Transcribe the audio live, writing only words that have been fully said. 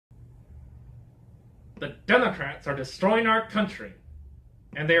The Democrats are destroying our country,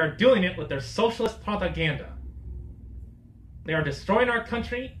 and they are doing it with their socialist propaganda. They are destroying our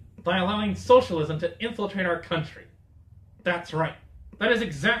country by allowing socialism to infiltrate our country. That's right. That is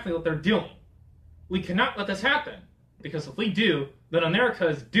exactly what they're doing. We cannot let this happen, because if we do, then America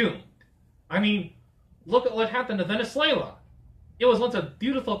is doomed. I mean, look at what happened to Venezuela. It was once a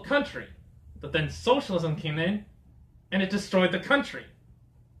beautiful country, but then socialism came in, and it destroyed the country.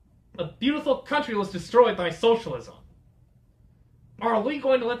 A beautiful country was destroyed by socialism. Are we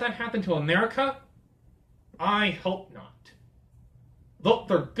going to let that happen to America? I hope not. Vote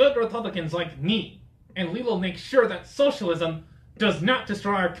for good Republicans like me, and we will make sure that socialism does not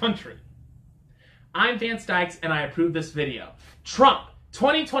destroy our country. I'm Vance Dykes, and I approve this video. Trump,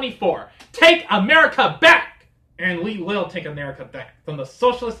 2024, take America back! And we will take America back from the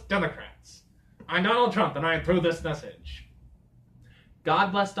Socialist Democrats. I'm Donald Trump, and I approve this message.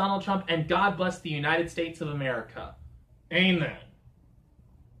 God bless Donald Trump, and God bless the United States of America. Amen.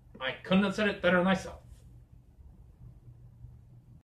 I couldn't have said it better myself.